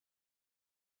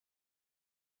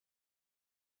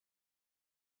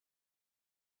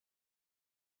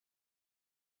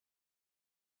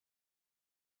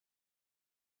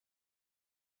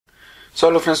So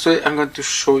hello friends, today I'm going to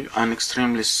show you an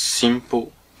extremely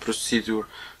simple procedure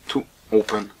to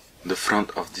open the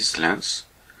front of this lens.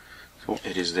 So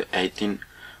it is the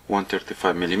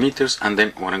 18-135mm, and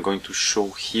then what I'm going to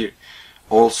show here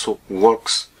also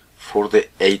works for the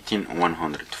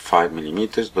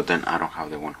 18-105mm, but then I don't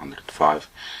have the 105,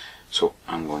 so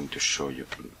I'm going to show you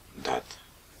that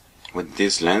with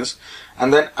this lens.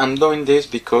 And then I'm doing this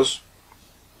because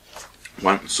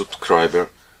one subscriber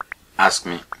asked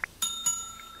me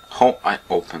how I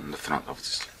open the front of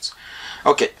this lens.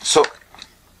 Okay, so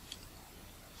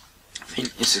I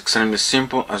think it's extremely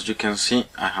simple. As you can see,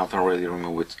 I have already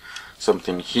removed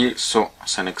something here. So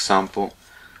as an example,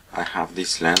 I have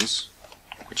this lens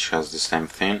which has the same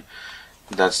thing.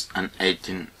 That's an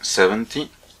 18-70,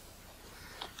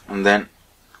 and then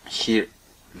here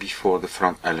before the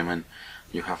front element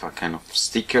you have a kind of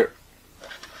sticker,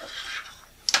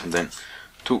 and then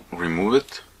to remove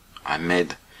it I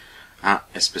made a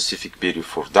specific video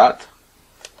for that,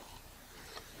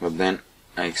 but then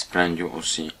I explain you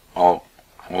also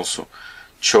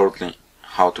shortly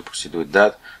how to proceed with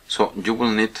that. So you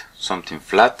will need something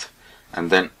flat,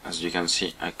 and then as you can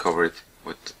see I cover it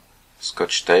with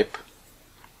scotch tape,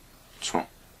 so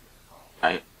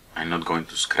I'm not going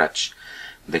to scratch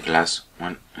the glass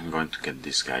when I'm going to get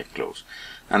this guy close.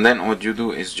 And then what you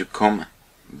do is you come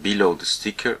below the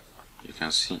sticker, you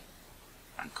can see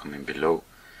I'm coming below,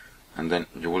 and then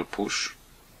you will push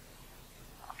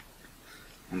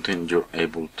until you're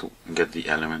able to get the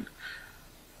element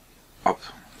up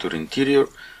to the interior,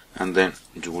 and then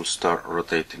you will start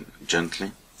rotating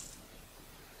gently,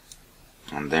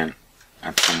 and then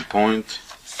at some point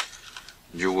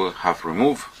you will have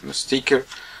removed the sticker,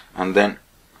 and then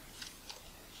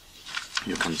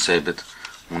you can save it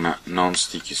on a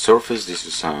non-sticky surface. This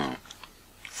is a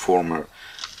former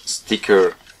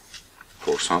sticker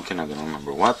for something, I don't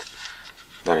remember what,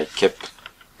 that I kept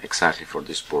exactly for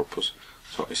this purpose.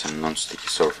 So it's a non-sticky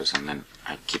surface, and then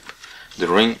I keep the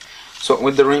ring. So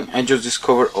with the ring I just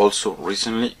discovered also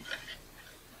recently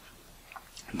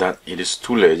that it is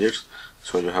two layers.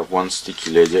 So you have one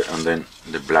sticky layer and then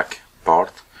the black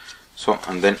part. So,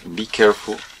 and then be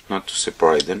careful not to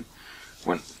separate them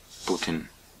when putting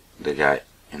the guy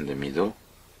in the middle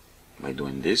by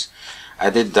doing this. I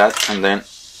did that, and then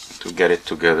to get it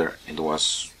together it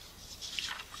was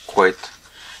quite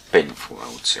painful, I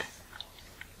would say.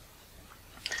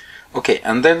 Okay,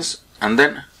 and then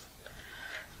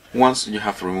once you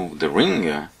have removed the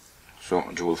ring, so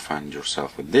you will find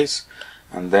yourself with this,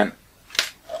 and then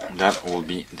that will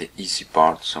be the easy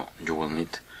part. So you will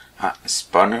need a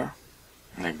spanner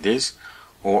like this,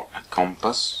 or a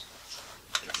compass.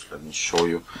 Just let me show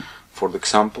you for the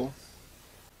example.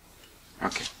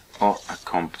 Okay, or a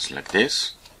compass like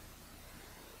this.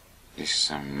 This is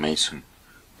a Mason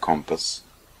compass.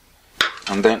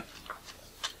 And then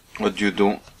what you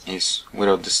do is,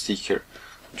 without the sticker,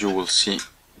 you will see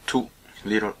two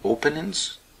little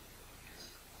openings.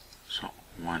 So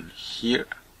one here,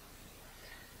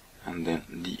 and then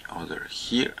the other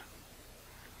here.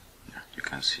 Yeah, you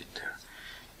can see it there.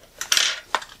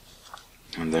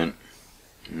 And then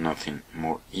nothing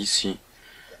more easy,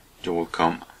 you will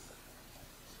come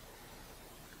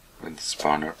with the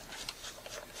spanner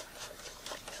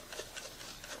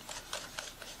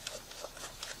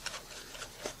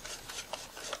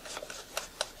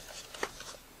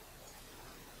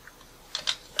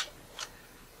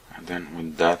and then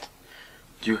with that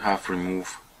you have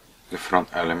removed the front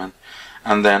element.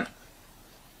 And then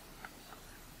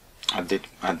at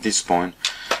this point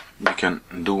you can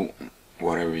do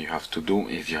whatever you have to do.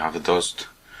 If you have dust,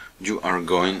 you are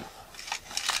going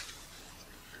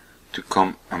to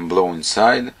come and blow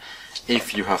inside.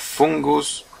 If you have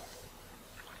fungus,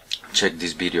 check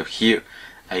this video here,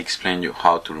 I explain you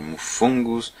how to remove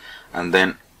fungus. And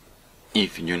then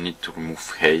if you need to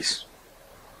remove haze,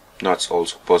 that's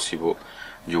also possible.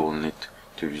 You will need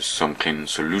to use some cleaning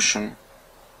solution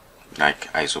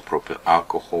like isopropyl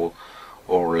alcohol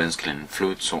or lens cleaning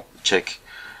fluid. So check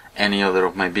any other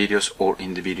of my videos, or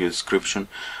in the video description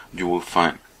you will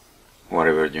find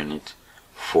whatever you need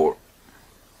for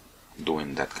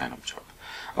doing that kind of job.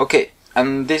 Okay,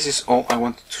 and this is all I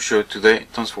wanted to show you today.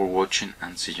 Thanks for watching,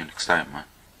 and see you next time, man.